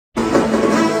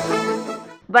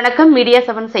வணக்கம். மீடியா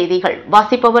 7 செய்திகள்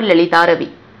வாசிப்பவர் லலிதா ரவி.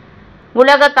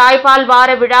 உலக தாய்ப்பால் வார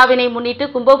விழாவினை முன்னிட்டு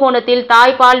கும்பகோணத்தில்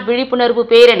தாய்ப்பால் விழிப்புணர்வு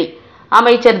பேரணி.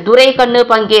 அமைச்சர் துரைக்கண்ணு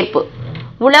பங்கேற்பு.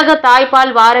 உலக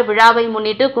தாய்ப்பால் வார விழாவை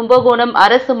முன்னிட்டு கும்பகோணம்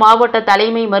அரசு மாவட்ட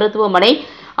தலைமை மருத்துவமனை,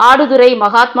 ஆடுதுறை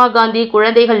மகாத்மா காந்தி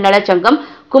குழந்தைகள் நலச்சங்கம்,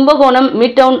 Kumbakonam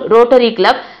midtown rotary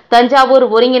club, Thanjavur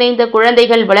ஒருங்கிணைந்த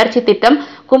குழந்தைகள் வளர்ச்சி திட்டம்,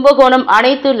 கும்பகோணம்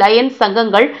அனைத்து லயன்ஸ்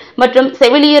சங்கங்கள் மற்றும்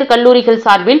செவிலியர் கல்லூரிகள்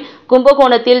சார்பில்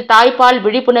கும்பகோணத்தில் தாய்ப்பால்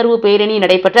விழிப்புணர்வு பேரணி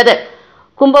நடைபெற்றது.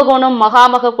 கும்பகோணம்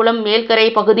மகாமககுளம் மேல்கரை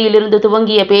பகுதியிலிருந்து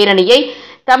துவங்கிய பேரணியை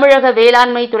தமிழக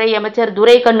வேளாண்மை துறை அமைச்சர்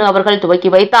துரைக்கண்ணு அவர்கள்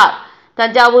துவக்கி வைத்தார்.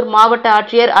 தஞ்சாவூர் மாவட்ட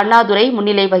ஆட்சியர் அண்ணாதுரை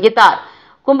முன்னிலை வகித்தார்.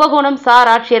 கும்பகோணம்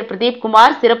சார் ஆட்சியர் பிரதீப்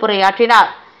குமார் சிறப்புரையாற்றினார்.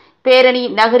 பேரணி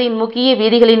நகரின் முக்கிய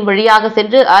வீதிகளின் வழியாக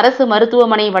சென்று அரசு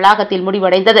மருத்துவமனை வளாகத்தில்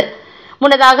முடிவடைந்தது.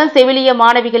 முன்னதாக செவிலிய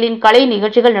மாணவிகளின் கலை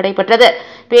நிகழ்ச்சிகள் நடைபெற்றது.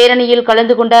 பேரணியில்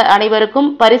கலந்து கொண்ட அனைவருக்கும்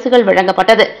பரிசுகள்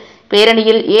வழங்கப்பட்டது.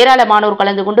 பேரணியில் ஏராளமானோர்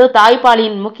கலந்து கொண்டு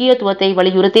தாய்ப்பாலின் முக்கியத்துவத்தை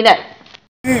வலியுறுத்தினர்.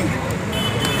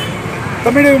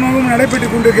 தமிழகமும்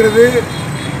நடைபெற்றுக் கொண்டிருக்கிறது.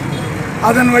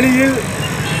 அதன் வழியில்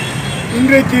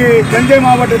இன்றைக்கு தஞ்சை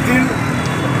மாவட்டத்தில்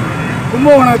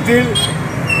கும்பகோணத்தில்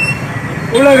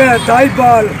உலக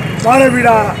தாய்ப்பால் வார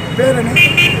விழா பேரணி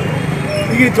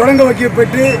இங்கே தொடங்க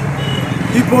வைக்கப்பட்டு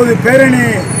இப்போது பேரணி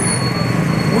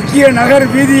முக்கிய நகர்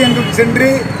வீதி எங்கும் சென்று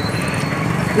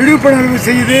விழிப்புணர்வு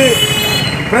செய்து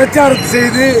பிரச்சாரம்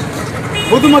செய்து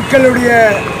பொதுமக்களுடைய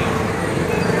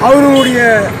அவர்களுடைய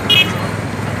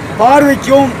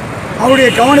பார்வைக்கும்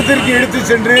அவருடைய கவனத்திற்கு எடுத்து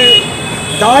சென்று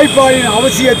தாய்ப்பாலின்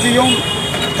அவசியத்தையும்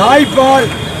தாய்ப்பால்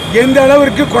எந்த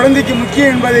அளவிற்கு குழந்தைக்கு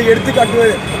முக்கியம் என்பதை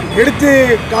எடுத்து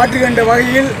காட்டுகின்ற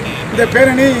வகையில் இந்த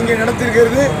பேரணி இங்கே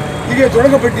நடத்திருக்கிறது. இங்கே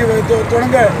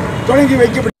தொடங்கி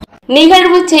வைக்கப்பட்டது.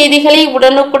 நிகழ்வு செய்திகளை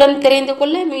உடனுக்குடன் தெரிந்து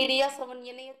கொள்ள மீடியா 7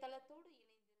 இணைய